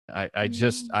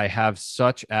I have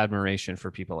such admiration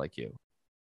for people like you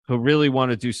who really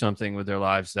want to do something with their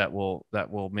lives that will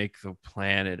make the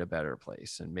planet a better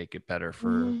place and make it better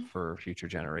for future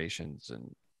generations.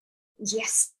 And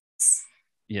Yes.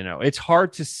 it's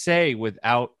hard to say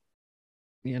without,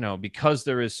 because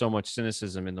there is so much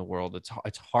cynicism in the world.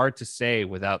 It's hard to say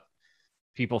without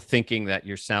people thinking that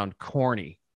you sound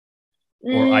corny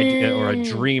or a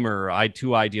dreamer,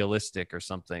 too idealistic or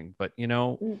something. But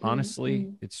honestly,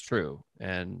 it's true,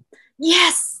 and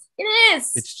yes, it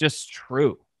is. it's just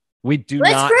true. We do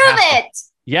Let's not prove have it.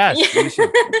 Yes,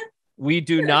 we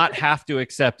do not have to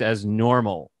accept as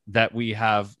normal that we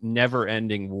have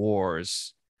never-ending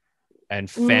wars and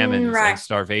famines and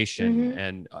starvation,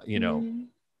 and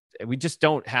we just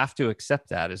don't have to accept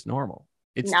that as normal.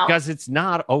 It's because it's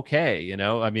not okay.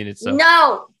 I mean,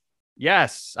 no.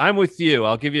 Yes, I'm with you.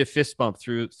 I'll give you a fist bump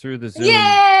through the Zoom.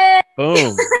 Yay!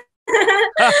 Boom.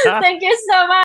 Thank you so much.